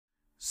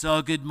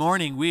So, good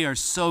morning. We are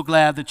so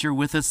glad that you're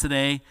with us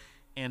today.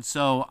 And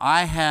so,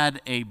 I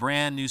had a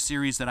brand new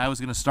series that I was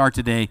going to start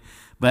today,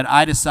 but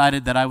I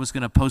decided that I was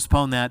going to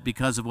postpone that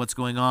because of what's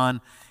going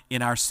on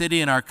in our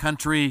city, in our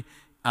country,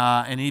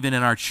 and even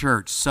in our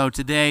church. So,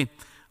 today,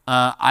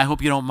 I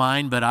hope you don't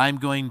mind, but I'm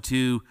going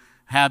to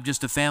have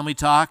just a family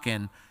talk,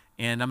 and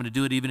I'm going to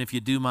do it even if you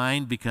do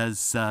mind,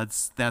 because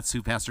that's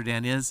who Pastor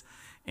Dan is.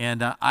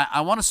 And I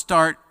want to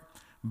start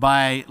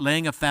by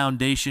laying a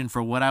foundation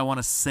for what I want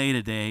to say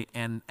today,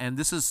 and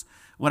this is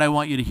what I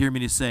want you to hear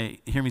me say.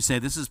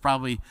 This is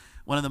probably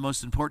one of the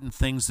most important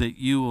things that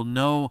you will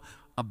know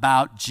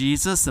about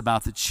Jesus,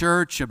 about the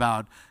church,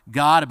 about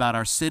God, about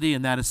our city,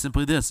 and that is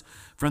simply this.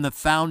 From the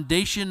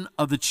foundation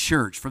of the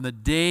church, from the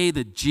day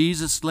that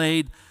Jesus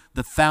laid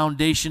the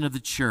foundation of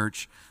the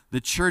church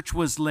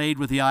was laid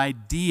with the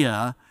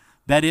idea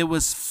that it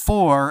was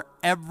for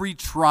every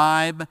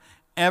tribe,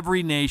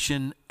 every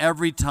nation,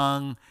 every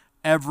tongue,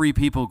 every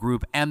people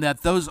group, and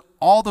that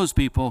all those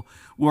people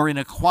were in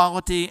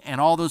equality, and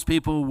all those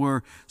people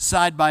were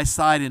side by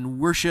side in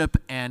worship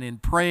and in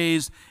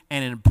praise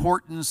and in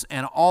importance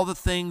and all the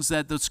things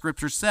that the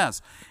Scripture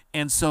says.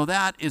 And so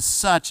that is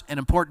such an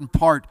important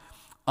part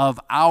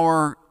of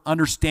our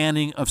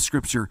understanding of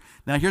Scripture.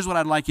 Now, here's what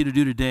I'd like you to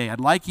do today.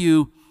 I'd like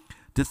you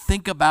to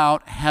think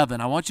about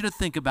heaven. I want you to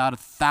think about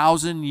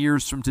 1,000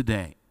 years from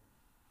today.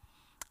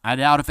 I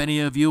doubt if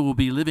any of you will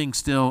be living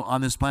still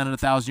on this planet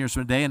 1,000 years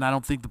from today, and I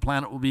don't think the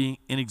planet will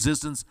be in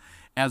existence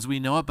as we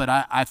know it, but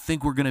I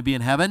think we're going to be in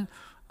heaven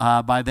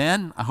by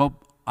then. I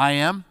hope I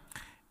am.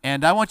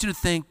 And I want you to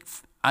think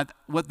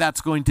what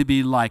that's going to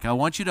be like. I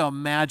want you to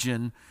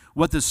imagine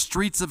what the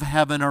streets of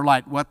heaven are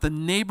like, what the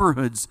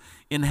neighborhoods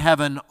in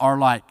heaven are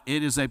like.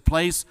 It is a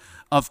place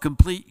of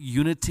complete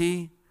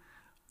unity,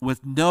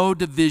 with no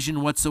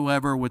division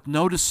whatsoever, with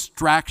no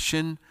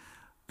distraction.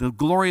 The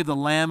glory of the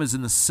Lamb is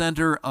in the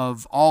center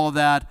of all of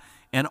that,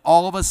 and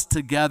all of us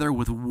together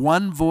with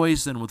one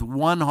voice and with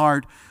one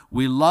heart,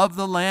 we love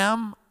the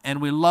Lamb,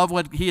 and we love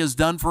what He has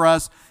done for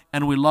us,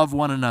 and we love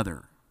one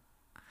another.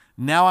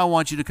 Now I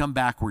want you to come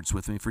backwards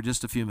with me for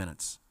just a few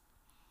minutes.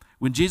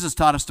 When Jesus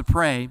taught us to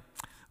pray,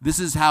 this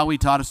is how He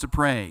taught us to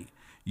pray.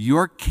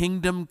 Your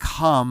kingdom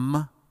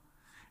come,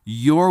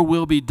 your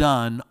will be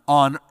done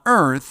on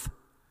earth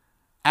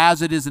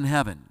as it is in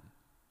heaven.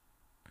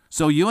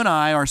 So you and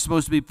I are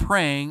supposed to be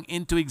praying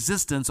into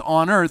existence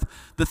on earth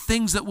the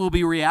things that will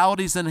be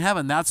realities in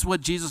heaven. That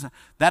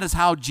is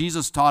how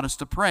Jesus taught us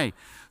to pray.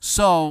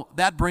 So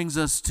that brings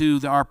us to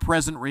our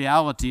present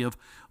reality of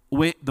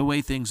the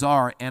way things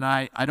are. And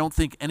I don't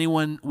think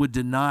anyone would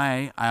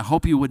deny, I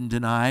hope you wouldn't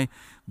deny,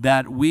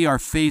 that we are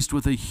faced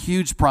with a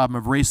huge problem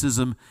of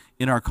racism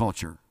in our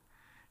culture.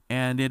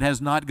 And it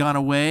has not gone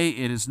away.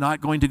 It is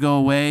not going to go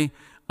away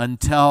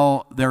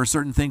until there are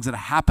certain things that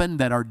happen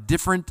that are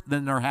different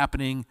than are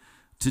happening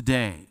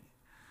today.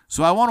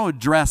 So I want to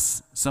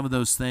address some of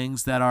those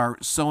things that are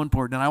so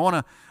important. And I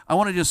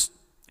want to just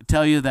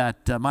tell you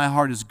that my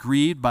heart is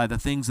grieved by the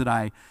things that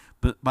I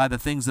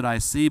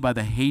see, by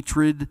the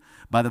hatred,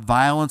 by the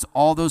violence.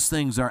 All those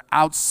things are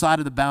outside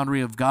of the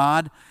boundary of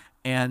God.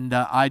 And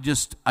I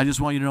just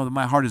want you to know that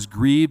my heart is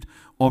grieved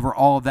over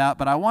all of that.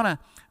 But I want to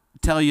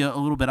tell you a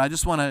little bit. I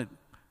just want to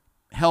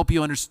help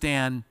you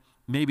understand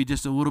maybe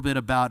just a little bit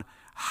about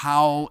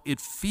how it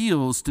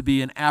feels to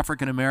be an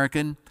African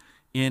American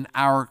in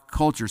our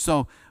culture.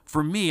 So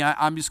for me,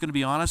 I'm just going to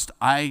be honest.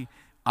 I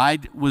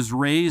was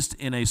raised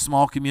in a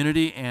small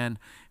community, and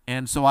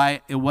so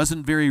it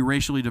wasn't very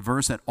racially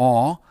diverse at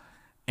all.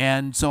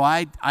 And so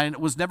I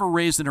was never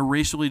raised in a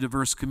racially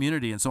diverse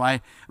community, and so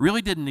I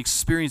really didn't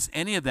experience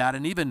any of that.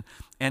 And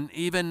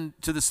even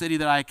to the city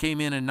that I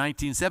came in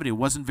 1970, it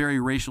wasn't very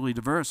racially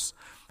diverse.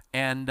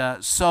 And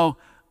so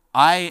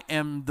I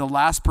am the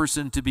last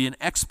person to be an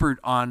expert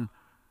on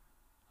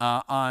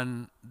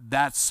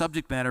that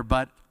subject matter,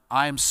 but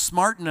I am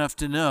smart enough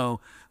to know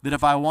that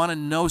if I want to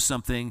know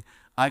something,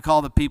 I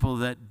call the people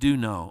that do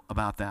know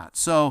about that.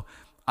 So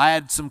I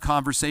had some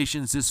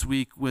conversations this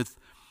week with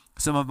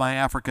some of my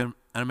African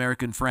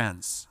American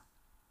friends.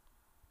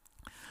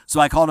 So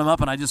I called them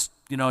up and I just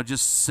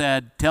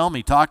said,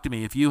 talk to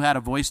me. If you had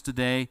a voice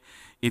today,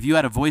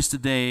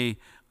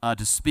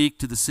 to speak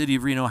to the city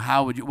of Reno,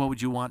 what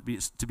would you want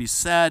to be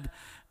said?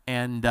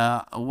 And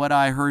what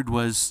I heard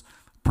was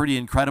pretty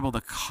incredible.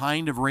 The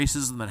kind of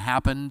racism that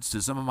happened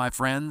to some of my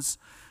friends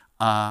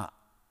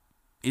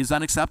is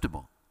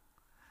unacceptable.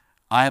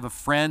 I have a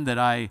friend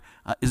that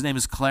his name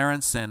is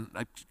Clarence, and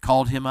I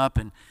called him up,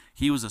 and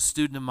he was a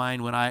student of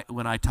mine when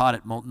I taught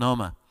at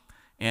Multnomah.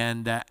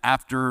 And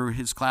after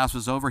his class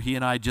was over, he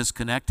and I just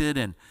connected,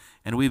 and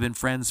we've been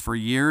friends for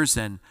years.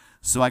 And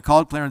so I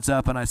called Clarence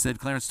up and I said,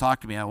 Clarence,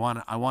 talk to me. I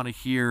want to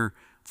hear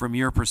from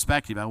your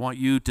perspective. I want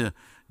you to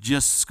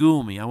just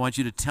school me. I want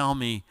you to tell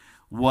me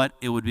what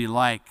it would be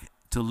like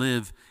to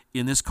live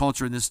in this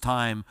culture, in this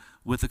time,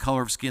 with the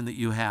color of skin that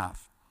you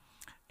have.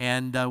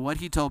 And what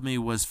he told me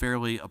was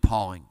fairly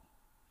appalling.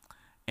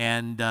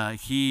 And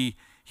he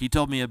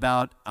told me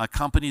about a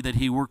company that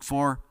he worked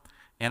for,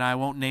 and I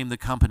won't name the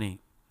company.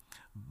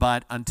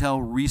 but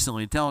until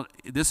recently,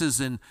 this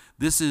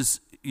is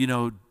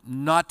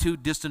not too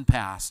distant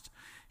past,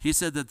 he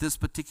said that this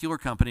particular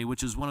company,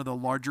 which is one of the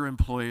larger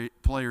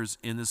employers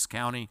in this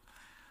county,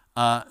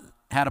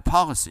 had a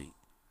policy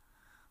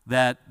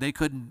that they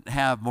couldn't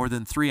have more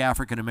than 3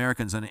 African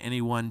Americans on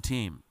any one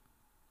team.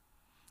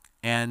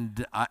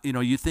 And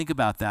you think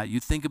about that. You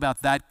think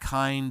about that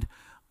kind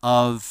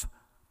of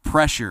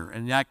pressure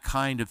and that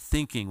kind of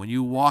thinking. When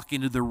you walk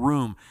into the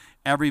room,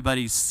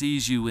 everybody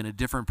sees you in a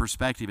different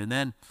perspective. And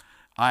then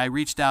I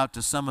reached out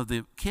to some of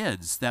the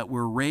kids that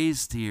were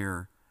raised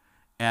here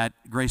at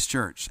Grace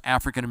Church,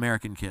 African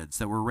American kids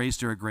that were raised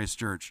here at Grace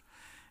Church.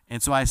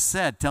 And so I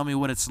said, tell me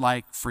what it's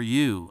like for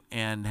you,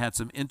 and had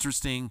some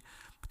interesting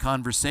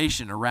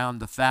conversation around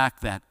the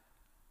fact that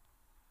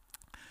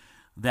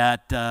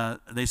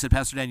they said,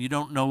 Pastor Dan, you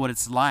don't know what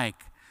it's like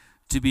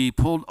to be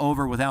pulled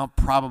over without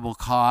probable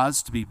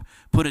cause, to be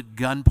put at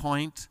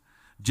gunpoint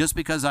just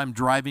because I'm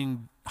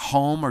driving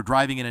home or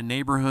driving in a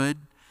neighborhood.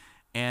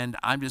 And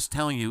I'm just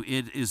telling you,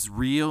 it is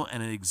real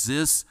and it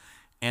exists.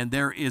 And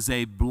there is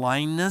a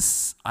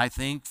blindness, I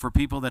think, for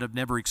people that have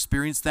never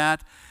experienced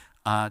that,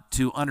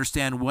 to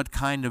understand what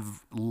kind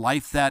of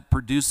life that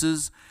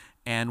produces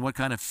and what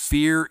kind of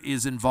fear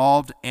is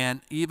involved, and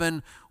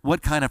even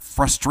what kind of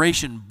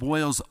frustration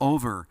boils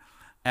over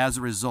as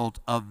a result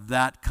of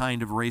that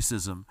kind of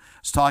racism.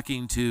 I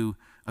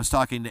was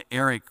talking to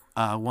Eric,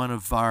 one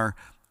of our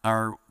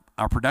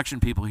production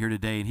people here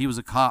today, and he was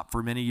a cop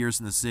for many years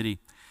in the city,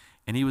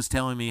 and he was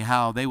telling me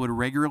how they would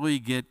regularly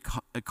get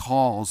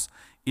calls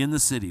in the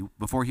city.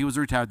 Before he was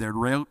retired, they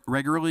would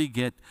regularly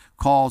get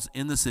calls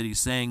in the city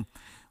saying,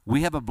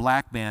 we have a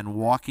black man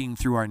walking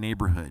through our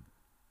neighborhood.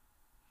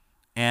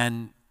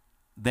 And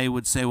they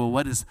would say, well,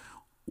 what is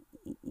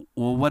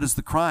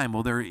the crime?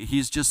 Well,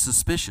 he's just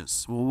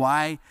suspicious. Well,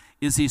 why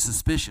is he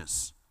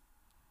suspicious?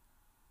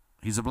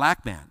 He's a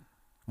black man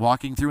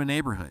walking through a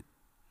neighborhood.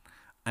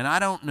 And I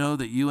don't know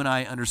that you and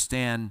I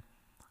understand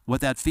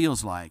what that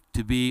feels like,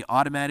 to be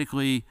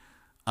automatically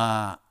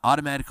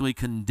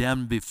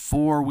condemned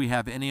before we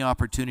have any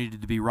opportunity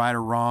to be right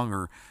or wrong,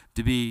 or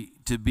to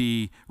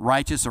be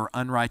righteous or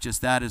unrighteous.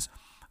 That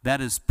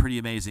is pretty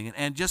amazing.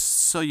 And just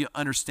so you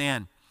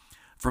understand,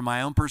 from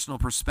my own personal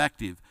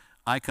perspective,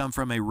 I come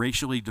from a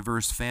racially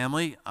diverse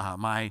family.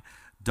 My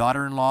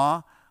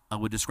daughter-in-law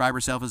would describe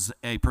herself as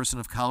a person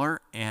of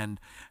color, and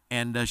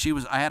I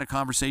had a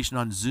conversation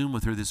on Zoom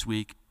with her this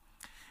week,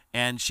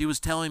 and she was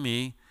telling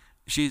me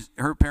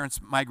her parents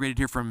migrated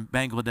here from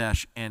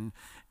Bangladesh, and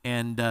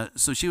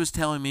so she was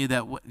telling me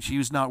that she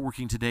was not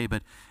working today,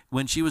 but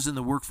when she was in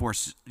the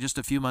workforce just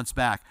a few months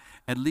back,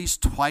 at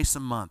least twice a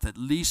month,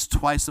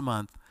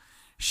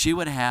 she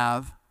would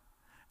have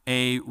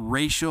a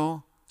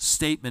racial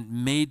statement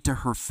made to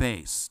her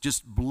face,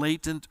 just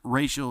blatant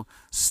racial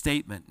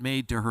statement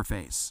made to her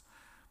face.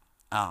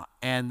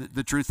 And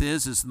the truth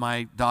is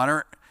my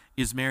daughter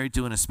is married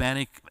to an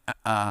Hispanic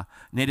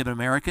Native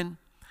American,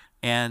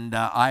 and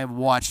I have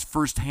watched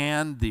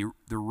firsthand the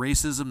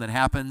racism that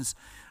happens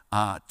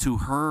to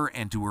her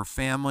and to her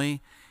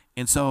family.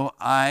 And so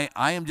I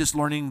am just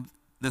learning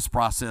this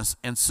process.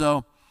 And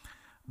so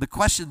the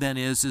question then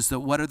is that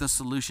what are the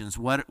solutions?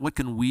 What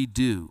can we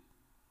do?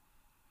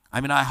 I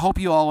mean, I hope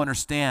you all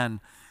understand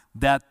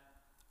that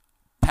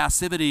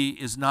passivity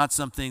is not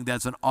something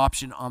that's an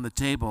option on the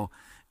table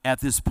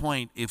at this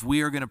point. If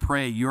we are going to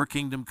pray, your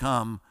kingdom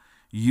come,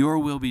 your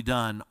will be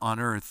done on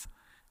earth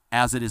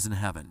as it is in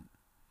heaven.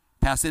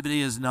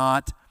 Passivity is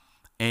not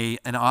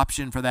an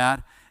option for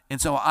that.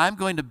 And so I'm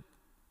going to,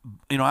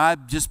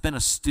 I've just been a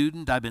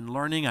student. I've been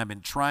learning. I've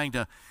been trying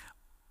to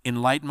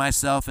enlighten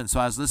myself. And so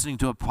I was listening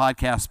to a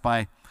podcast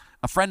by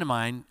a friend of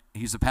mine.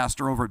 He's a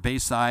pastor over at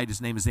Bayside.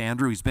 His name is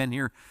Andrew. He's been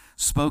here,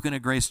 spoken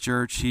at Grace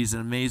Church. He's an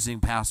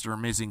amazing pastor,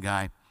 amazing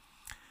guy.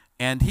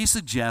 And he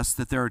suggests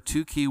that there are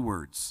 2 key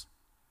words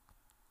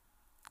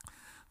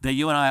that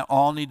you and I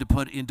all need to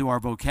put into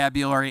our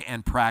vocabulary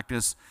and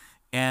practice.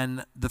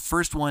 And the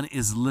first one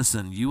is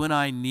listen. You and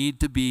I need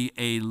to be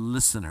a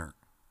listener.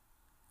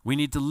 We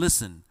need to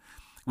listen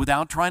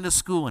without trying to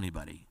school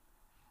anybody,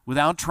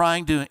 without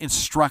trying to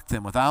instruct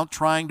them, without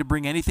trying to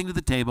bring anything to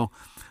the table.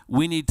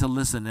 We need to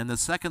listen. And the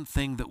second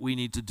thing that we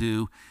need to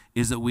do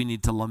is that we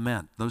need to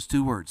lament. Those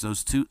 2 words,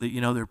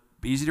 they're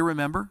easy to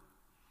remember.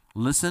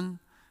 Listen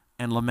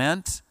and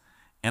lament.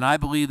 And I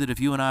believe that if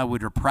you and I were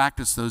to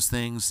practice those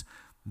things,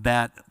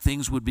 that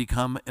things would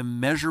become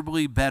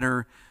immeasurably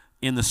better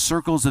in the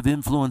circles of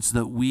influence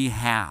that we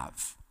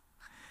have.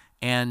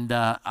 And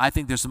I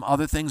think there's some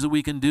other things that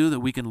we can do, that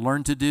we can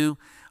learn to do.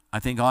 I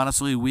think,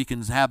 honestly, we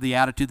can have the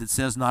attitude that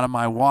says, not on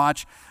my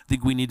watch. I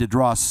think we need to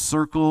draw a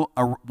circle,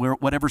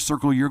 whatever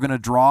circle you're going to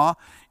draw,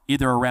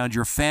 either around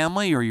your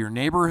family or your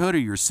neighborhood or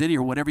your city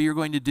or whatever you're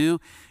going to do.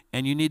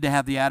 And you need to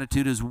have the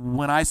attitude is,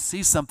 when I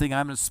see something,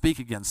 I'm going to speak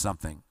against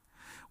something.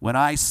 When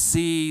I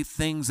see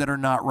things that are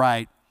not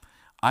right,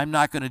 I'm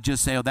not going to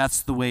just say, oh,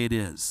 that's the way it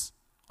is.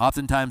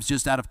 Oftentimes,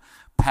 just out of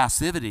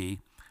passivity,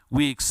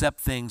 we accept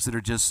things that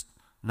are just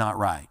not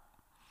right.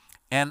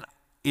 And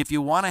if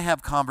you want to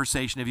have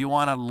conversation, if you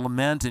want to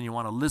lament and you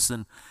want to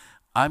listen,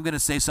 I'm going to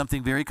say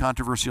something very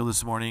controversial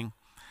this morning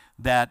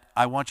that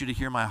I want you to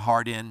hear my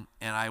heart in,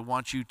 and I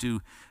want you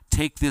to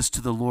take this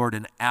to the Lord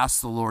and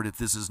ask the Lord if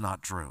this is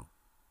not true.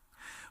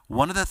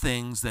 One of the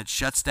things that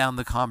shuts down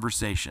the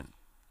conversation,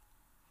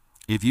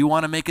 if you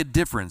want to make a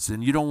difference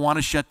and you don't want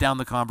to shut down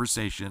the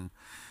conversation,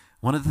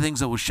 one of the things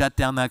that will shut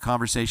down that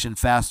conversation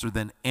faster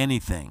than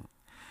anything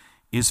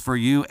is for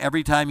you,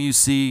 every time you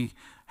see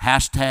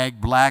hashtag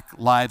Black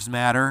Lives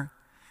Matter,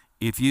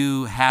 if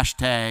you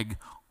hashtag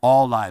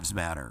All Lives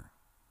Matter,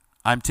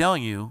 I'm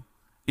telling you,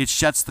 it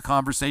shuts the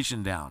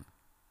conversation down.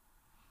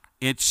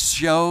 It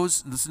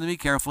shows, listen to me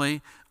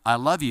carefully, I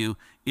love you,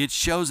 it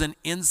shows an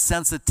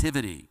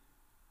insensitivity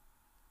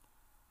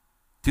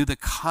to the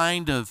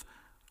kind of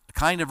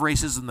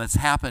racism that's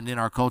happened in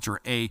our culture,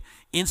 a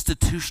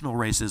institutional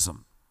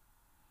racism,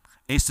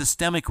 a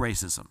systemic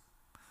racism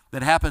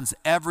that happens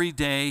every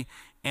day,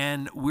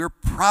 and we're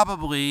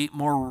probably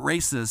more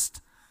racist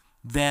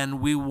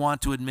than we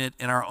want to admit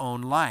in our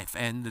own life.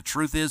 And the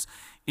truth is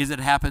it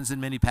happens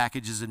in many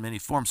packages, in many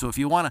forms. So if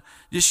you want to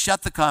just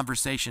shut the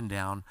conversation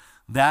down,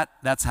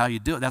 that's how you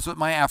do it. That's what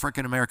my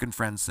African American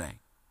friends say.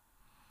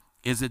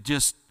 It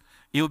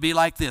would be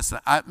like this.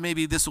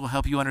 Maybe this will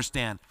help you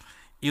understand.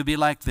 It would be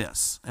like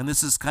this. And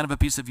this is kind of a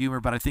piece of humor,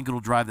 but I think it'll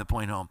drive the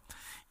point home.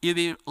 It would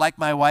be like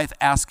my wife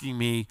asking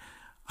me,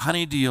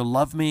 honey, do you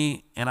love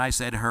me? And I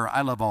say to her,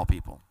 I love all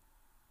people.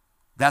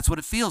 That's what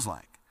it feels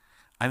like.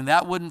 I mean,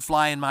 that wouldn't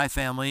fly in my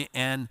family,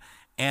 and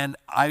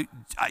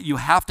you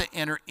have to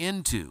enter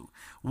into,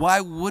 why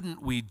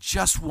wouldn't we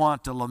just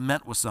want to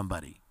lament with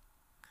somebody?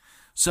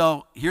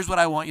 So here's what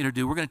I want you to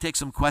do. We're going to take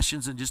some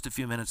questions in just a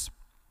few minutes.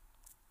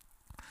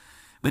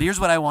 But here's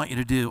what I want you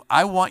to do.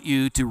 I want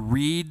you to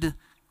read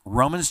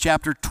Romans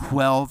chapter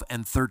 12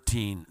 and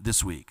 13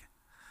 this week.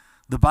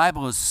 The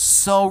Bible is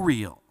so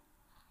real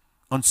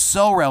and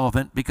so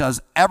relevant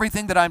because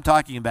everything that I'm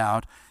talking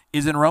about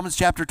is in Romans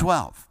chapter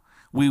 12.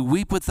 We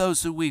weep with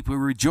those who weep. We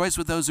rejoice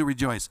with those who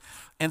rejoice.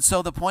 And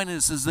so the point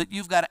is that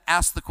you've got to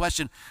ask the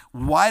question,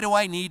 why do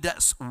I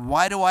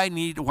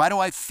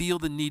feel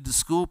the need to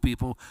school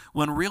people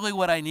when really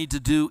what I need to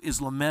do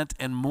is lament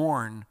and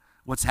mourn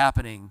what's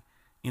happening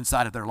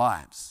inside of their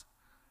lives?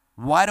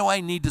 Why do I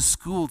need to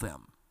school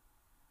them?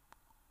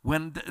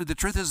 When the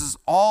truth is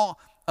all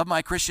of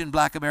my Christian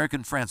Black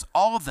American friends,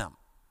 all of them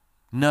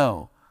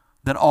know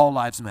that all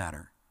lives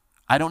matter.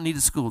 I don't need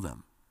to school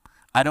them.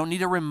 I don't need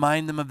to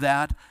remind them of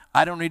that.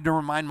 I don't need to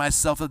remind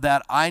myself of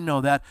that. I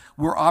know that.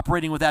 We're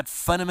operating with that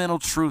fundamental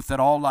truth that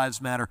all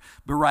lives matter.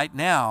 But right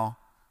now,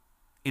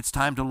 it's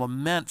time to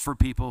lament for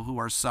people who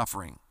are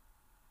suffering.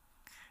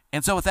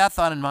 And so with that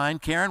thought in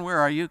mind, Karen, where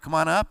are you? Come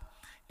on up.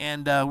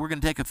 And we're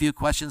going to take a few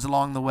questions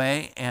along the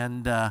way,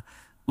 and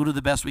we'll do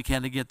the best we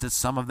can to get to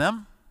some of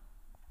them.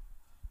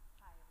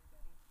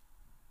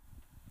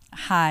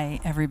 Hi,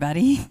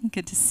 everybody.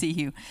 Good to see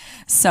you.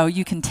 So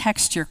you can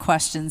text your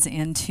questions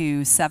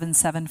into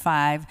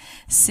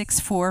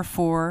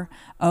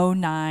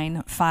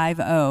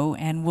 775-644-0950,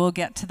 and we'll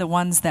get to the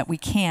ones that we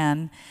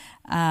can.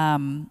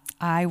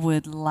 I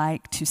would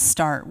like to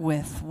start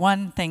with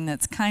one thing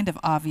that's kind of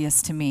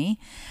obvious to me.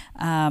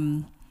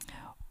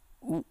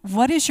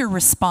 What is your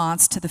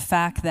response to the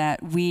fact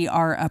that we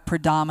are a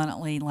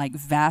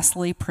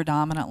vastly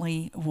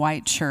predominantly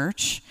white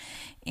church?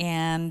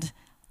 And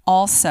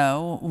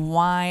also,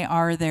 why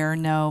are there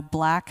no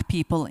Black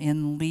people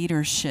in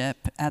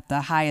leadership at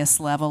the highest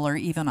level or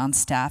even on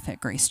staff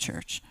at Grace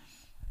Church?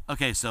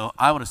 Okay, so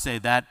I want to say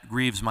that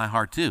grieves my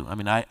heart too. I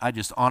mean, I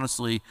just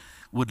honestly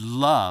would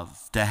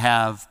love to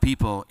have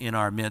people in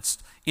our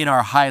midst, in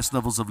our highest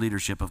levels of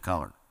leadership of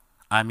color.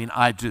 I mean,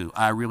 I do.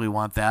 I really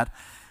want that.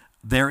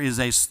 When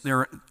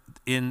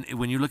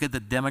you look at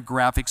the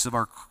demographics of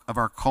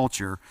our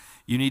culture,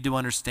 you need to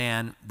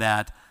understand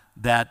that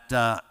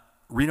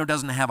Reno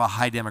doesn't have a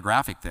high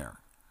demographic there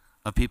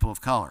of people of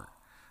color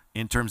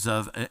in terms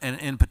of, and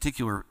in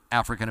particular,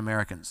 African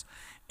Americans.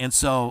 And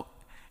so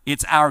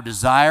it's our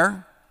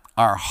desire,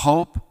 our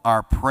hope,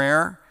 our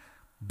prayer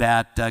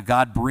that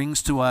God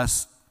brings to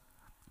us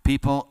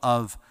people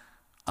of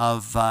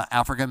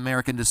African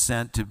American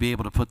descent to be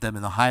able to put them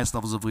in the highest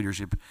levels of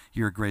leadership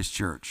here at Grace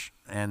Church.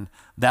 And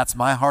that's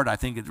my heart. I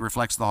think it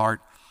reflects the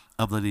heart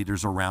of the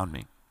leaders around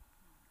me.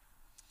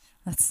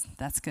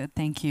 That's good.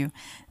 Thank you.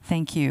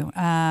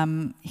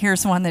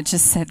 Here's one that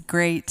just said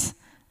great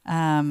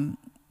calling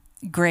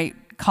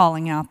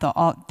out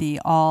the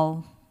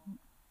all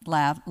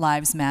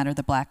lives matter,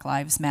 the Black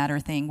Lives Matter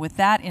thing. With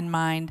that in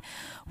mind,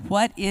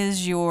 what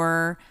is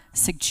your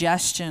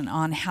suggestion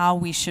on how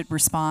we should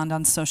respond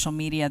on social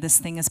media? This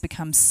thing has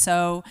become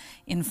so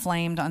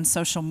inflamed on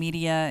social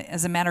media.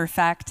 As a matter of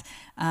fact,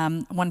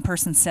 one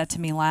person said to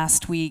me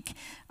last week,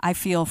 I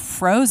feel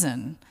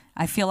frozen.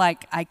 I feel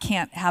like I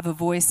can't have a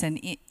voice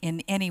in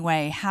any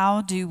way.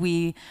 How do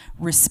we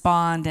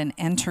respond and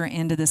enter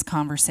into this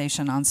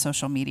conversation on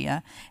social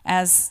media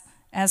as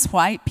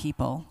white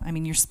people? I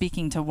mean, you're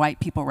speaking to white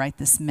people right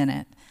this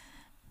minute.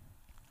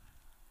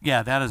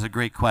 Yeah, that is a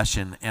great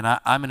question. And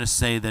I'm going to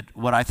say that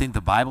what I think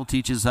the Bible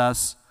teaches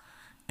us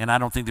and I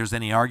don't think there's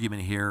any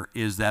argument here,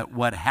 is that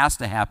what has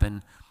to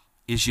happen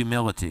is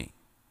humility.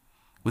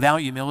 Without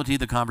humility,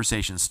 the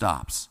conversation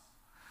stops.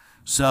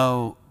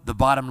 So the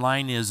bottom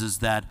line is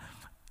that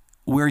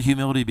where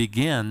humility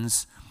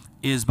begins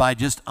is by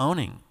just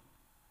owning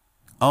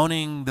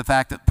the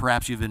fact that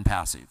perhaps you've been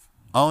passive,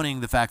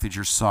 owning the fact that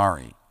you're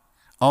sorry,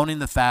 owning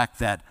the fact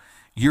that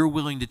you're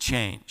willing to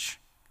change.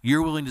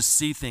 You're willing to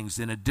see things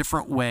in a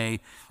different way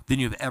than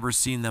you've ever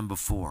seen them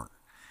before.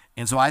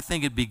 And so I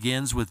think it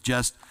begins with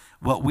just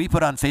what we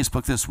put on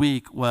Facebook this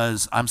week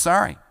was, I'm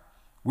sorry.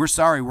 We're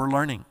sorry. We're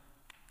learning.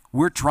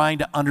 We're trying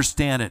to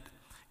understand it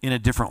in a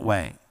different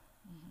way.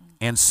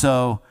 And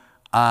so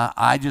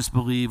I just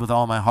believe with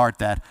all my heart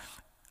that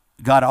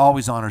God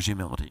always honors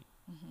humility.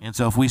 And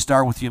so if we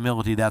start with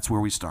humility, that's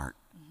where we start.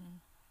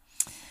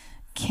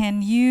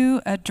 Can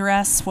you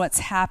address what's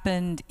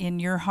happened in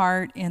your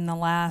heart in the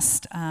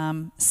last,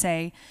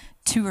 say,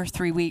 2 or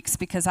 3 weeks?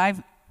 Because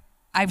I've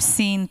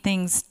seen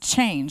things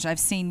change. I've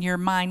seen your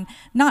mind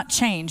not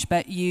change,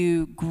 but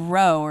you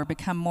grow or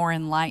become more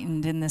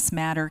enlightened in this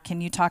matter. Can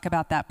you talk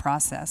about that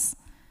process?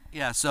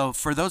 Yeah, so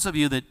for those of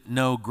you that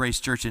know Grace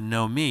Church and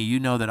know me, you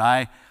know that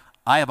I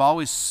have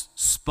always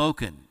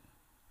spoken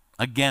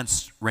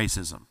against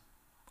racism.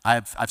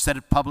 I've said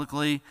it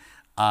publicly.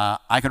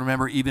 I can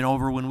remember even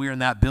over when we were in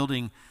that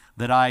building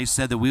that I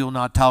said that we will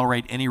not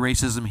tolerate any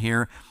racism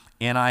here.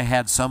 And I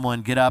had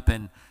someone get up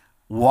and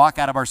walk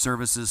out of our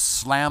services,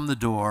 slam the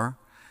door,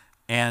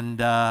 and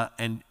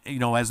you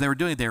know, as they were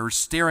doing it, they were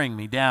staring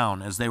me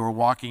down as they were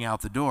walking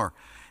out the door.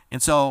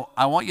 And so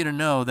I want you to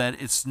know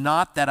that it's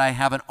not that I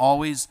haven't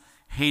always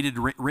hated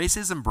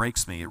racism.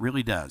 Breaks me. It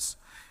really does.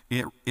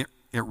 It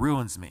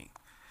ruins me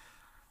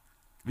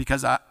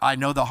because I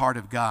know the heart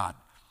of God.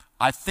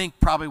 I think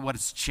probably what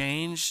has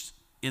changed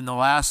in the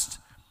last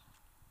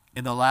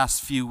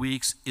few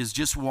weeks is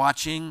just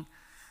watching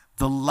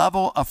the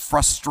level of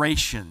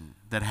frustration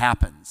that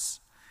happens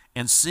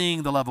and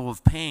seeing the level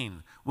of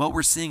pain. What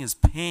we're seeing is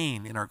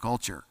pain in our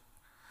culture.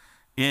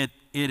 It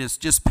is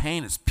just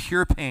pain. It's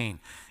pure pain.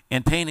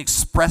 And pain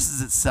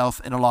expresses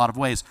itself in a lot of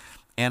ways.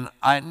 And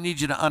I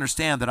need you to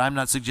understand that I'm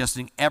not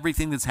suggesting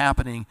everything that's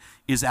happening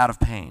is out of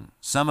pain.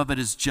 Some of it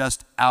is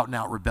just out and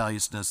out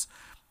rebelliousness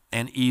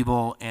and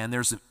evil, and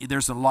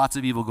there's lots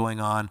of evil going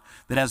on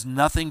that has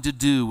nothing to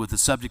do with the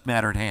subject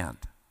matter at hand.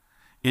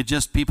 It's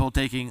just people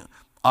taking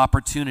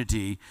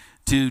opportunity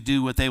to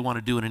do what they want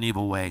to do in an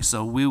evil way.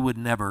 So we would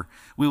never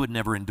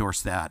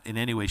endorse that in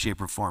any way, shape,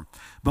 or form.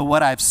 But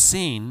what I've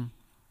seen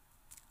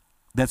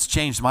that's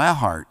changed my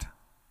heart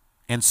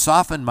and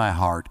softened my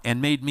heart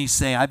and made me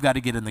say I've got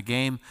to get in the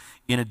game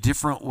in a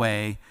different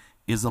way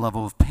is the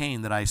level of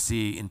pain that I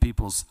see in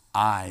people's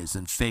eyes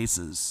and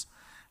faces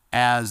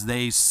as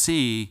they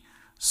see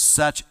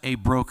such a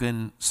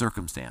broken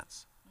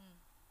circumstance.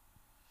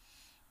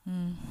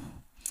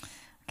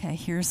 Okay,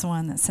 here's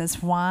one that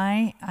says,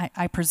 why,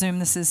 I presume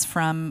this is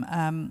from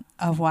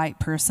a white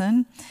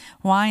person,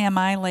 why am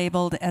I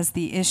labeled as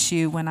the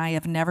issue when I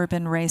have never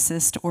been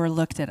racist or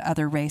looked at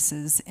other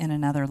races in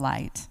another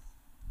light?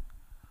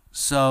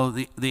 So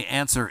the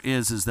answer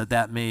is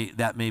that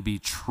may be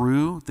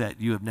true, that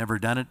you have never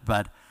done it,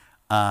 but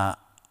no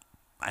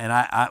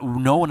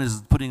one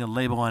is putting a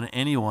label on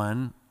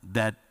anyone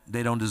that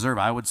they don't deserve.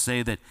 I would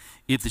say that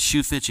if the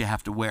shoe fits, you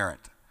have to wear it.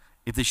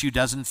 If the shoe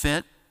doesn't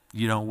fit,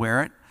 you don't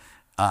wear it.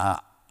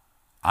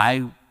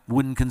 I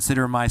wouldn't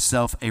consider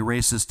myself a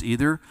racist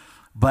either,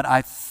 but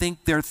I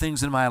think there are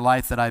things in my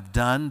life that I've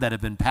done that have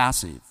been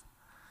passive,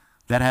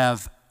 that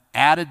have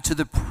added to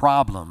the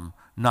problem,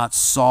 not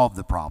solved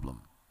the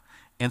problem.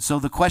 And so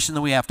the question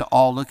that we have to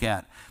all look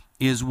at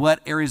is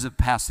what areas of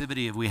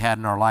passivity have we had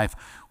in our life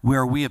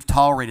where we have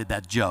tolerated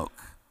that joke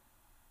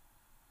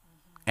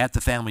at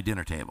the family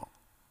dinner table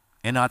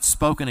and not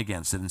spoken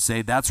against it and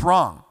say, that's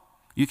wrong.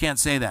 You can't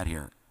say that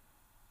here.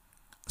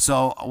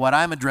 So what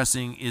I'm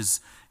addressing is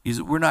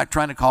we're not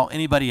trying to call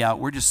anybody out.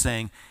 We're just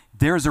saying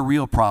there's a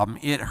real problem.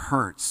 It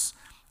hurts.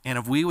 And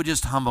if we would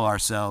just humble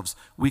ourselves,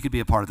 we could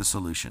be a part of the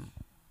solution.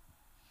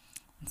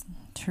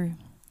 True.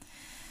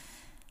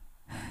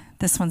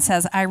 This one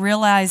says, I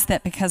realize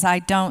that because I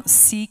don't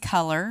see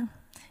color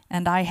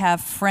and I have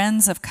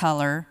friends of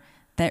color,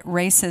 that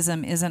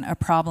racism isn't a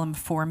problem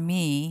for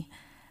me,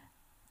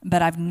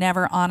 but I've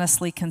never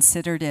honestly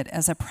considered it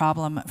as a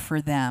problem for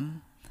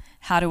them.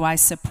 How do I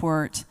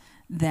support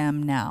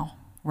them now,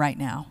 right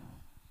now?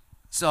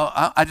 So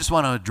I just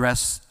want to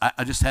address,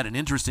 I just had an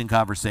interesting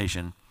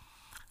conversation.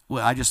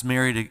 Well, I just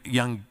married a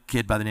young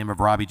kid by the name of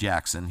Robbie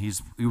Jackson.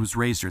 He was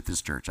raised here at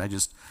this church.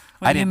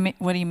 What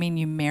do you mean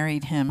you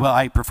married him? Well,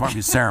 I performed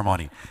his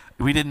ceremony.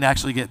 We didn't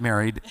actually get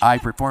married. I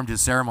performed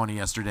his ceremony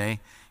yesterday.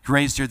 He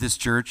raised here at this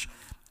church,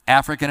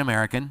 African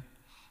American,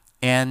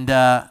 and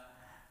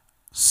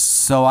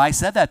so I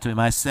said that to him.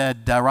 I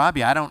said,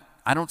 Robbie, I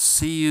don't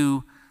see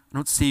you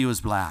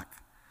as black.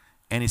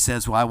 And he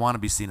says, well, I want to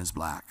be seen as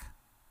black.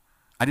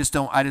 I just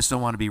don't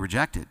want to be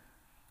rejected.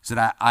 He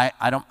said,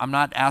 I'm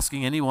not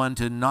asking anyone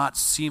to not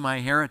see my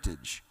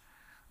heritage.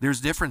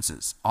 There's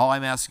differences. All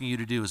I'm asking you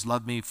to do is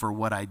love me for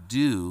what I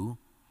do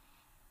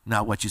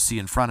not what you see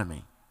in front of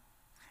me.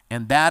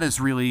 And that is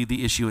really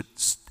the issue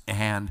at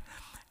hand,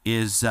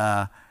 is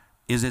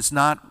it's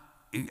not,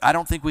 I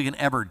don't think we can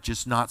ever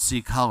just not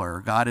see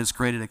color. God has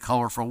created a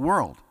colorful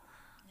world,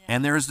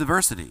 and there is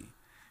diversity.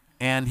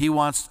 And he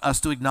wants us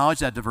to acknowledge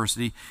that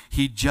diversity.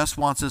 He just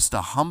wants us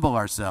to humble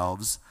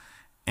ourselves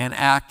and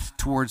act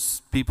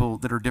towards people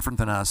that are different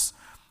than us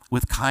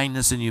with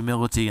kindness and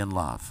humility and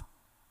love.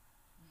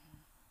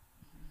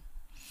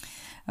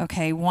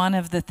 Okay, one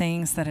of the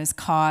things that has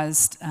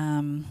caused,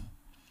 a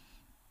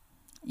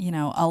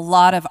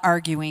lot of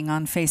arguing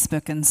on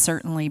Facebook and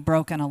certainly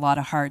broken a lot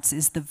of hearts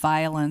is the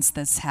violence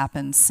that's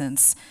happened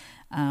since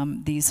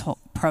these whole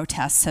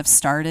protests have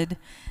started.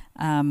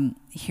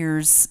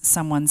 Here's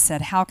someone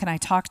said, "How can I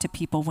talk to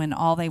people when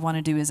all they want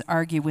to do is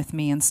argue with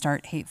me and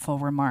start hateful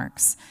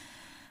remarks?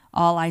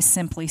 All I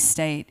simply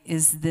state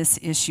is this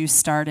issue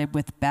started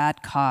with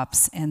bad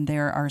cops and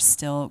there are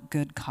still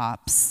good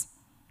cops."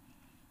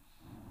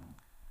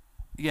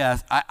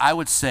 Yes, I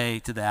would say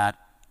to that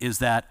is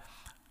that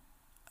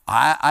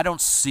I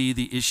don't see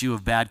the issue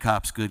of bad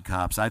cops, good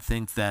cops. I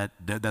think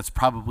that's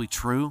probably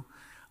true.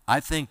 I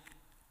think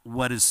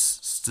what is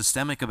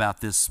systemic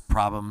about this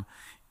problem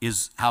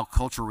is how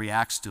culture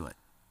reacts to it.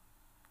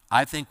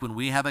 I think when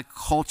we have a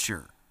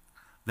culture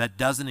that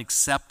doesn't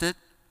accept it,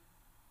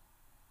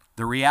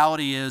 the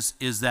reality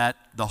is that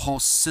the whole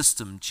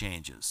system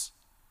changes.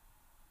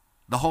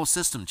 The whole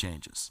system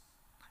changes.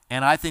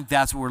 And I think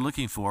that's what we're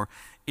looking for.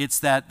 It's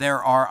that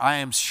there are, I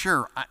am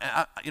sure,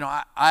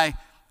 I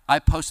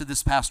posted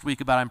this past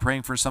week about I'm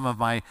praying for some of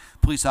my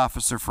police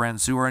officer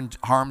friends who are in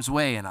harm's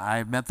way, and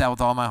I meant that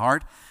with all my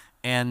heart.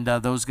 And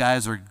those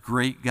guys are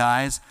great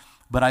guys,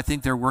 but I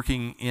think they're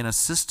working in a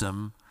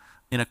system,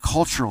 in a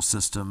cultural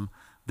system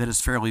that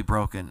is fairly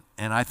broken.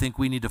 And I think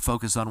we need to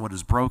focus on what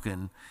is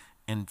broken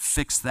and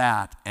fix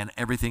that, and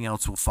everything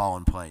else will fall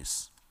in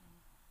place.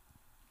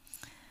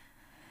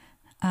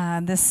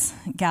 This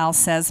gal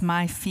says,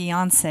 "My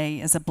fiance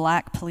is a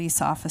black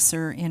police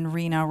officer in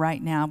Reno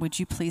right now. Would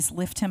you please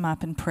lift him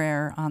up in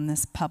prayer on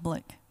this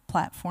public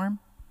platform?"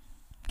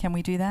 Can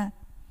we do that?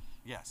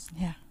 Yes.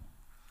 Yeah.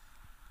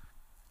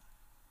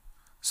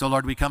 So,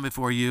 Lord, we come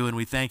before you and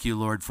we thank you,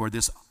 Lord, for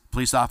this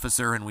police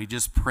officer, and we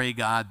just pray,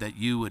 God, that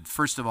you would,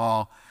 first of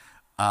all,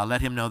 let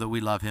him know that we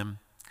love him.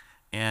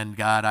 And,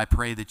 God, I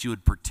pray that you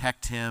would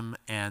protect him,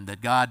 and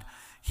that, God,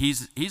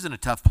 he's in a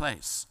tough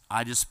place.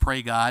 I just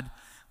pray, God,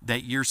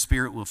 that your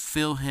Spirit will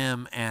fill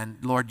him, and,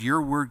 Lord,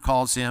 your word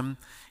calls him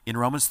in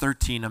Romans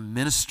 13 a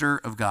minister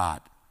of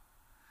God.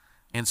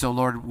 And so,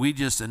 Lord, we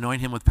just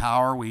anoint him with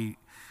power. We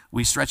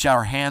stretch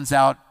our hands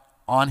out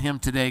on him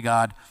today,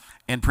 God,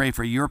 and pray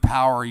for your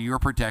power, your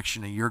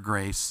protection, and your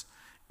grace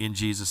in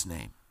Jesus'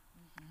 name.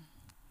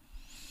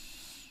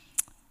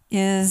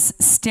 Is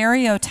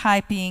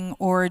stereotyping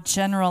or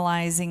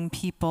generalizing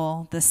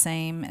people the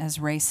same as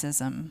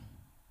racism?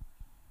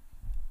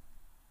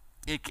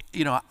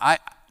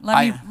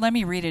 Let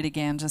me read it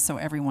again just so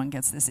everyone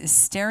gets this. Is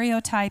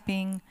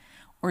stereotyping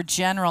or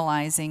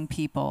generalizing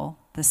people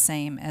the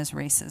same as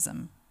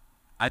racism?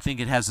 I think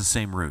it has the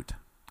same root.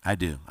 I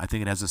do. I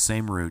think it has the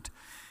same root.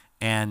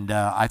 And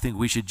I think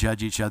we should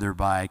judge each other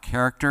by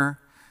character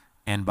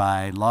and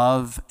by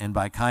love and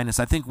by kindness.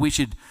 I think we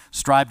should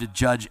strive to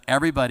judge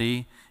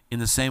everybody in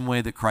the same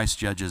way that Christ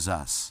judges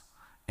us.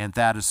 And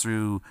that is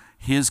through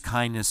his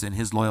kindness and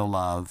his loyal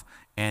love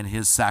and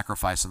his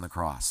sacrifice on the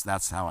cross.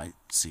 That's how I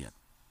see it.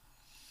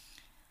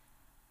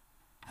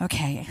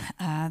 Okay.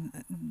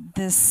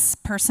 This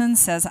person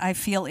says, I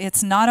feel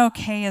it's not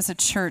okay as a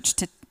church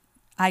to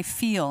I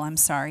feel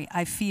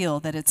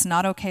that it's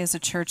not okay as a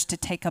church to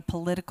take a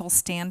political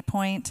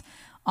standpoint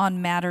on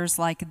matters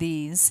like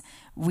these.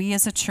 We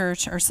as a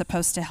church are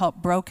supposed to help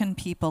broken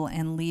people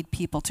and lead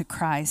people to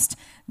Christ,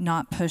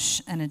 not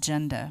push an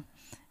agenda.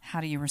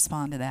 How do you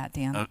respond to that,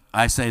 Dan?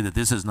 I say that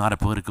this is not a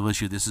political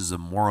issue. This is a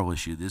moral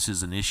issue. This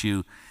is an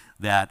issue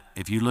that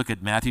if you look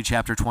at Matthew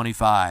chapter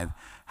 25,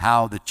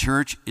 how the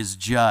church is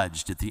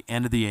judged at the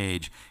end of the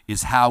age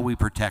is how we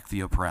protect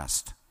the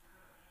oppressed.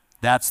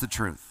 That's the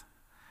truth.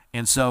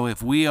 And so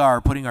if we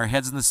are putting our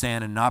heads in the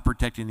sand and not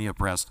protecting the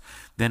oppressed,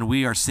 then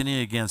we are sinning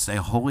against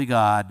a holy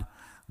God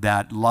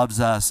that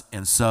loves us.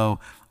 And so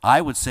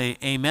I would say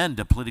amen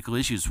to political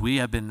issues. We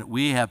have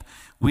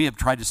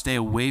tried to stay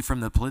away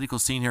from the political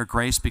scene here at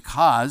Grace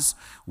because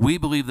we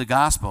believe the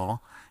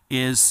gospel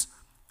is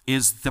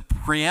the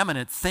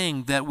preeminent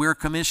thing that we're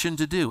commissioned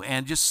to do.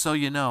 And just so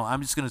you know,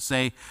 I'm just going to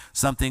say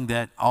something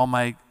that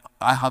I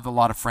have a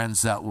lot of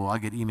friends that I'll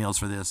get emails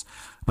for this,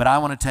 but I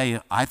want to tell you,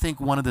 I think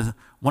one of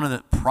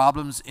the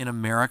problems in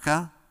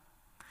America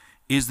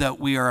is that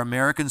we are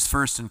Americans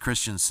first and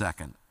Christians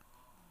second.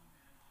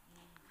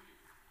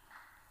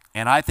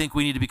 And I think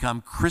we need to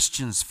become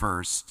Christians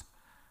first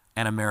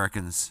and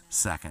Americans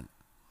second.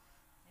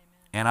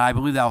 And I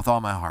believe that with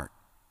all my heart.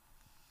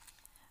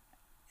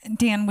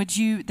 Dan,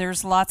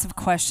 there's lots of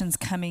questions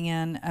coming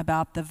in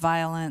about the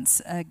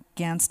violence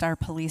against our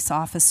police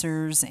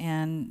officers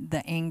and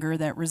the anger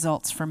that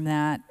results from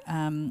that.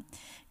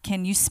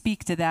 Can you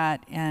speak to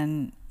that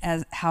and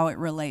as how it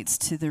relates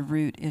to the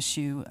root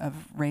issue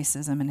of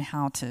racism and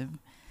how to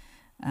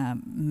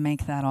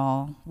make that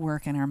all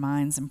work in our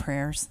minds and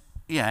prayers.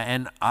 Yeah,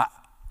 and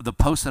the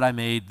post that I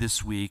made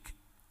this week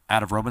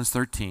out of Romans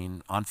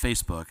 13 on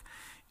Facebook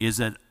is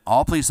that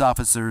all police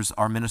officers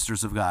are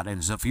ministers of God.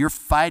 And so if you're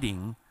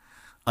fighting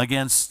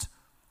against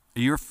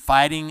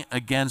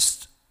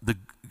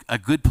a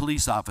good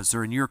police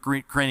officer and you're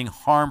creating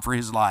harm for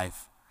his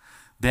life,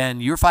 then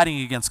you're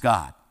fighting against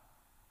God.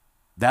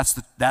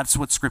 That's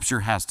what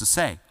Scripture has to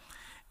say.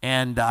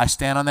 And I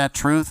stand on that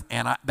truth.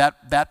 And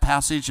that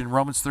passage in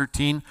Romans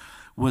 13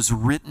 was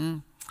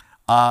written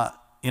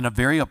in a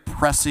very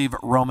oppressive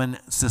Roman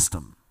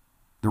system.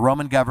 The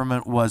Roman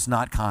government was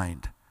not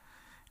kind.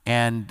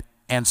 And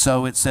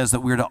so it says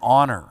that we're to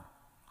honor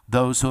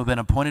those who have been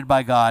appointed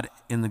by God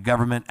in the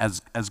government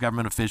as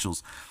government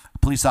officials,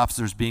 police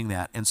officers being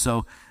that. And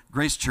so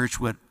Grace Church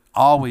would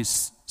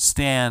always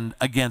stand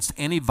against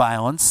any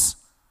violence,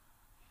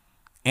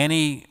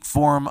 any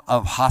form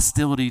of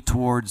hostility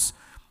towards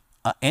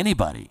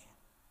anybody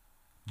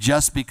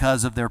just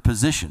because of their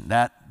position.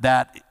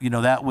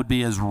 That would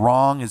be as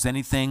wrong as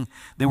anything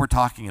they were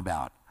talking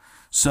about.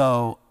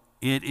 So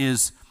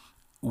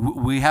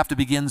we have to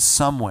begin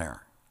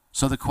somewhere.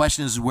 So the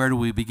question is, where do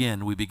we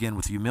begin? We begin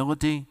with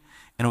humility,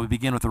 and we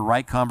begin with the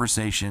right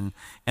conversation,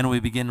 and we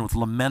begin with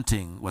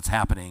lamenting what's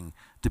happening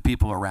to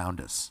people around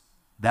us.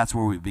 That's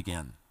where we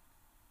begin.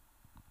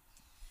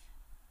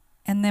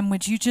 And then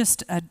would you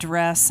just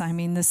address,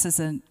 this is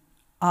an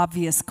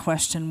obvious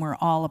question. We're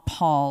all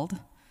appalled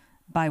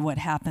by what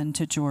happened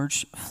to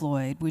George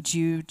Floyd. Would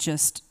you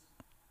just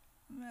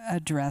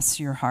address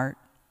your heart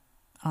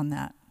on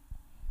that?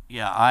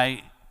 Yeah,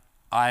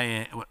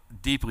 I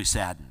deeply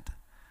saddened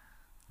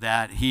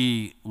that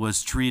he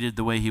was treated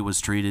the way he was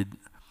treated.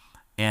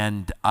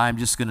 And I'm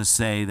just going to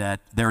say that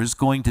there is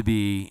going to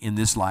be, in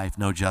this life,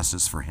 no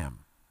justice for him.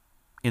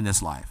 In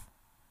this life.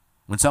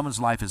 When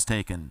someone's life is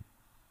taken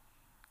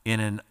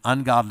in an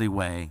ungodly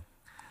way,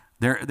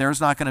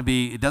 there's not going to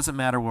be, it doesn't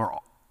matter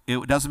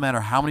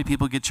how many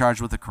people get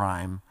charged with a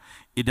crime.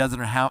 It doesn't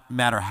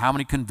matter how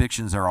many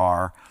convictions there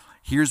are.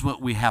 Here's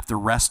what we have to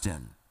rest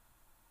in.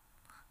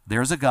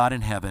 There's a God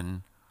in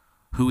heaven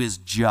who is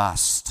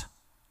just,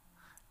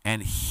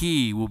 and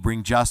he will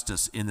bring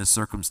justice in this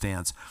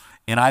circumstance.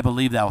 And I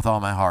believe that with all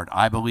my heart.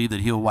 I believe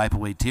that he'll wipe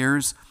away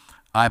tears.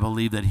 I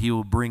believe that he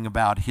will bring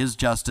about his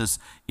justice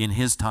in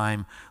his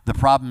time. The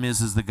problem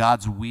is that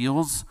God's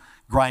wheels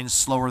grind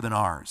slower than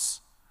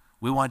ours.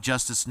 We want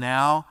justice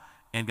now,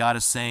 and God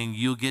is saying,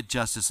 you'll get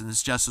justice, and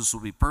this justice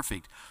will be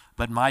perfect.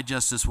 But my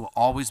justice will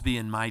always be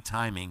in my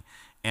timing.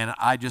 And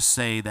I just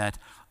say that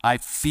I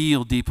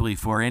feel deeply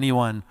for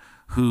anyone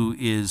who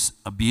is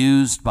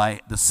abused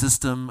by the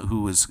system,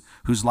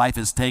 whose life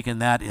is taken.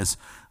 That is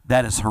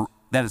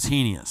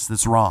heinous.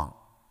 That's wrong.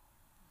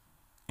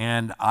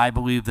 And I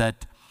believe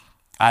that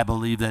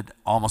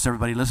almost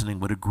everybody listening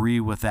would agree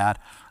with that.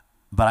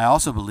 But I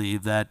also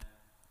believe that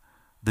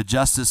the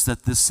justice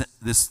that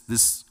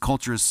this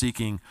culture is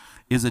seeking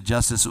is a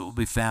justice that will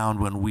be found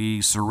when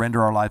we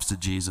surrender our lives to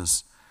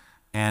Jesus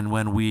and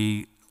when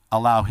we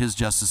allow his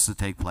justice to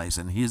take place.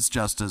 And his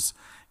justice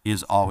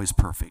is always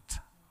perfect.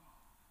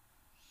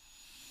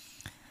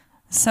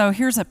 So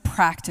here's a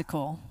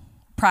practical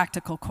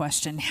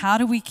question. How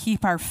do we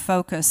keep our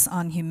focus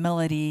on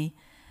humility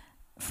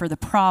for the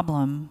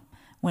problem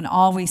when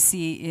all we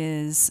see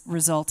is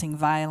resulting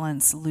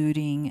violence,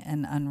 looting,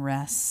 and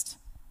unrest?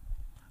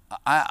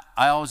 I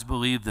always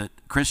believe that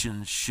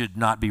Christians should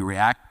not be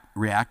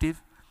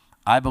reactive.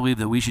 I believe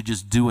that we should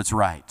just do what's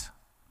right.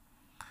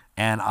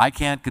 And I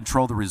can't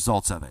control the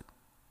results of it.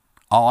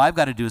 All I've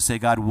got to do is say,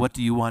 God, what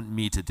do you want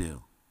me to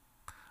do?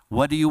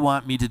 What do you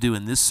want me to do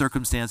in this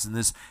circumstance, in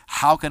this?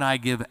 How can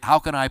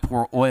I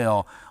pour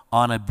oil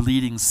on a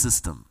bleeding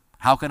system?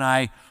 How can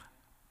I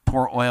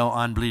pour oil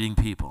on bleeding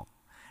people?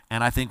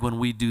 And I think when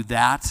we do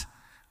that,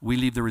 we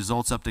leave the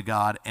results up to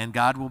God, and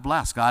God will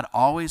bless.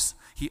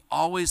 He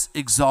always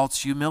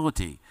exalts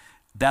humility.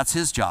 That's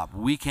his job.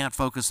 We can't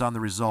focus on the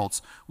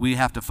results. We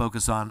have to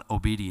focus on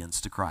obedience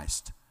to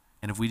Christ.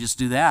 And if we just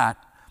do that,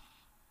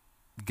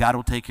 God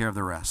will take care of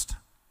the rest.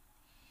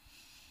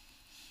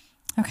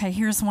 Okay,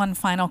 here's one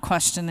final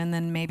question, and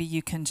then maybe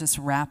you can just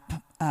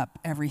wrap up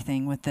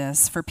everything with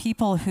this. For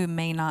people who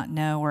may not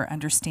know or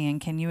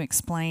understand, can you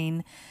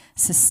explain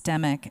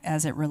systemic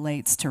as it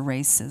relates to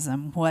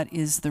racism? What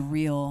is the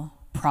real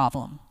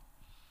problem?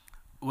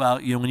 Well,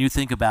 when you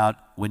think about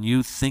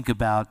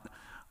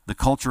the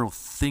cultural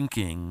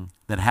thinking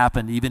that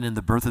happened even in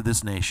the birth of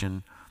this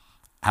nation,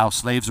 how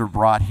slaves were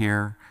brought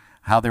here,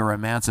 how they were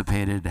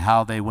emancipated,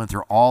 how they went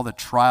through all the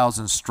trials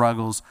and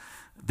struggles.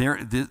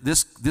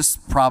 This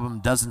problem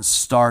doesn't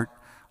start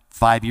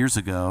 5 years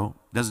ago,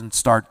 doesn't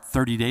start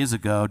 30 days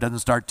ago, doesn't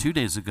start 2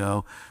 days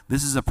ago.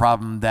 This is a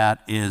problem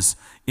that is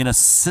in a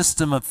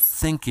system of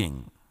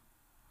thinking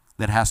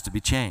that has to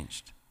be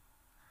changed.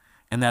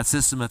 And that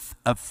system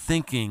of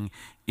thinking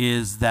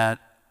is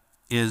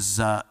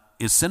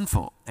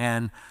sinful.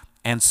 And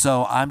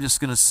so I'm just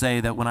going to say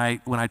that when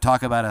I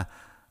talk about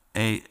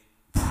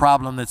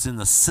problem that's in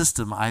the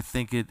system. I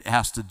think it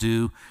has to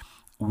do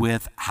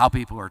with how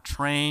people are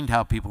trained,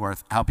 how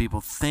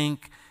people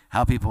think,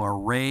 how people are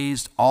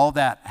raised. All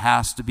that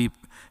has to be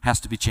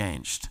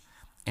changed.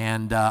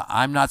 And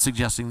I'm not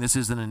suggesting this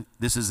is an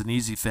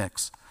easy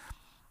fix.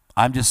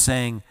 I'm just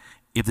saying,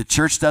 if the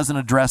church doesn't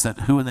address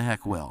it, who in the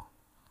heck will?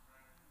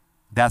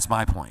 That's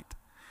my point.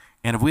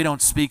 And if we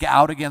don't speak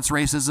out against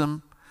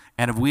racism,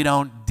 and if we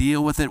don't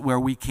deal with it where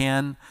we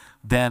can,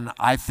 then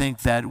I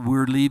think that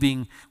we're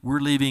leaving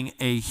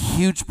a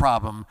huge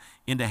problem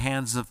in the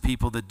hands of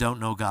people that don't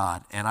know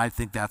God, and I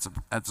think that's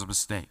a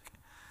mistake.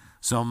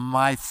 So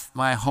my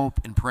hope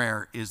and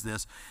prayer is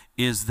that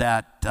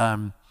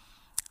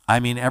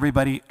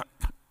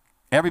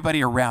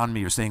everybody around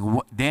me are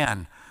saying,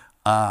 Dan,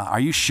 are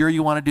you sure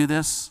you want to do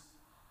this?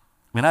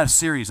 I mean, I had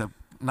a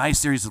nice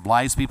series of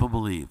lies people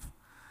believe,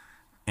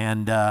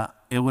 and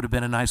it would have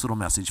been a nice little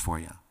message for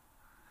you.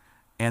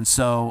 And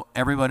so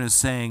everyone is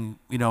saying,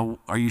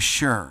 are you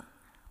sure?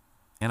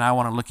 And I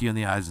want to look you in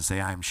the eyes and say,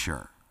 I'm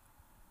sure.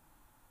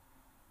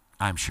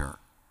 I'm sure.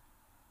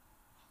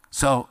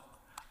 So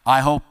I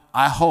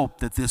hope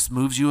that this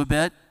moves you a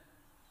bit.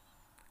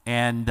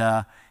 And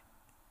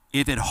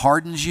if it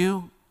hardens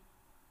you,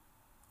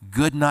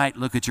 good night,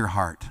 look at your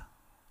heart.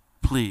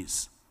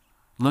 Please,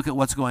 look at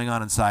what's going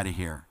on inside of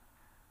here.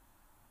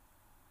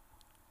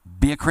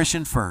 Be a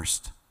Christian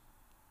first.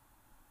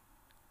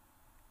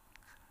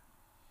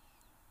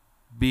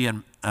 Be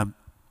a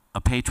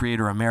patriot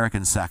or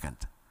American second.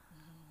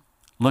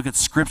 Look at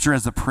Scripture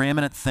as the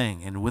preeminent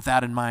thing. And with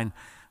that in mind,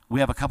 we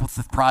have a couple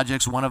of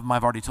projects. One of them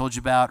I've already told you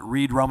about.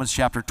 Read Romans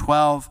chapter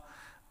 12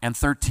 and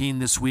 13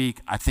 this week.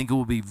 I think it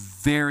will be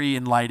very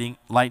enlightening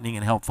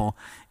and helpful.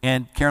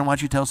 And Karen, why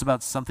don't you tell us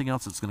about something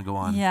else that's going to go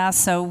on? Yeah,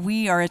 so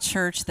we are a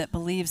church that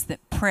believes that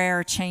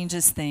prayer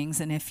changes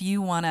things. And if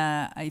you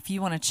wanna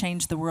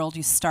change the world,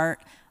 you start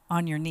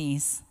on your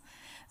knees.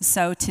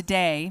 So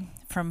today,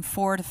 from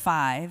 4 to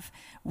 5,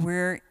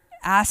 we're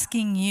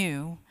asking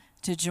you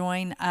to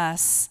join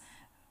us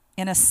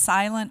in a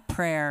silent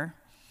prayer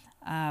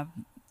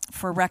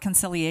for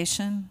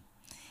reconciliation.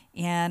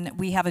 And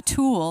we have a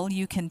tool.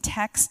 You can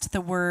text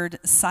the word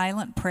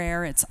silent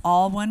prayer. It's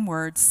all one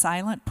word,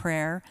 silent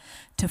prayer,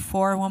 to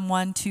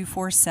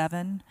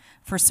 411-247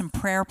 for some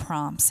prayer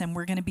prompts. And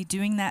we're going to be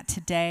doing that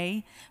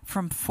today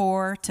from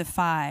 4 to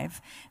 5.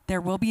 There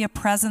will be a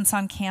presence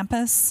on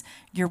campus.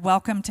 You're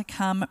welcome to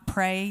come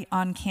pray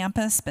on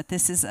campus, but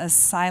this is a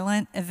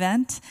silent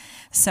event.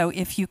 So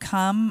if you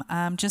come,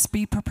 just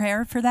be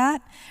prepared for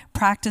that.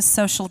 Practice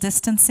social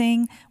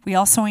distancing. We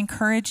also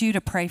encourage you to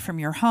pray from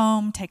your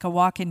home, take a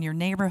walk in your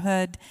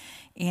neighborhood,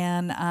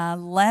 and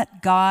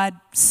let God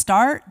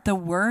start the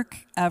work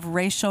of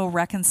racial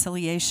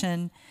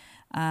reconciliation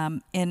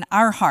in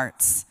our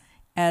hearts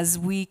as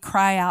we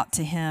cry out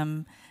to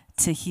Him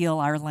to heal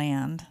our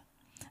land.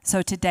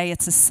 So today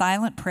it's a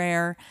silent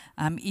prayer,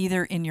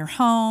 either in your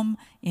home,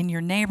 in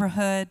your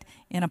neighborhood,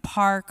 in a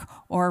park,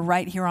 or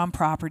right here on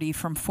property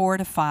from 4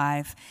 to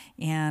 5.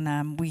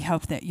 And we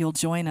hope that you'll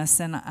join us.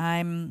 And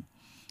I'm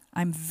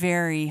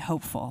very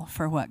hopeful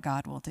for what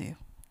God will do.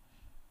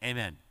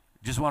 Amen.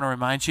 Just want to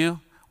remind you,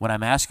 what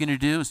I'm asking you to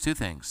do is two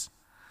things.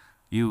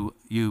 You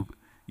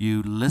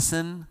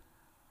listen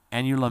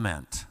and you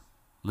lament.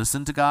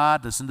 Listen to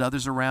God, listen to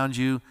others around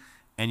you,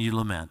 and you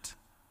lament.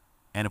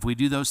 And if we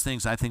do those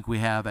things, I think we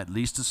have at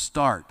least a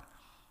start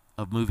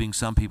of moving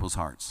some people's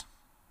hearts.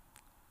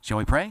 Shall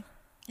we pray?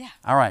 Yeah.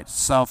 All right.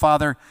 So,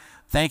 Father,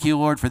 thank you,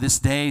 Lord, for this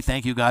day.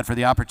 Thank you, God, for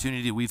the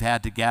opportunity we've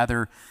had to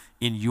gather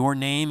in your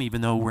name, even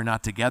though we're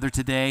not together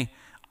today.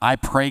 I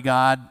pray,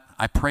 God,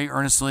 I pray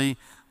earnestly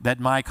that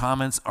my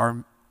comments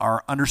are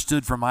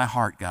understood from my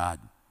heart, God,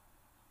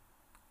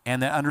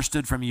 and they're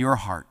understood from your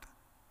heart.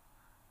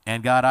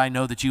 And, God, I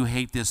know that you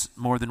hate this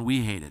more than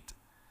we hate it.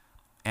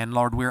 And,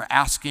 Lord, we're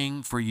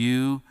asking for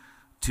you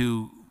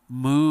to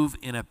move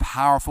in a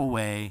powerful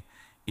way.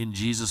 In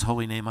Jesus'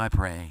 holy name I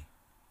pray.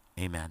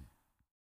 Amen.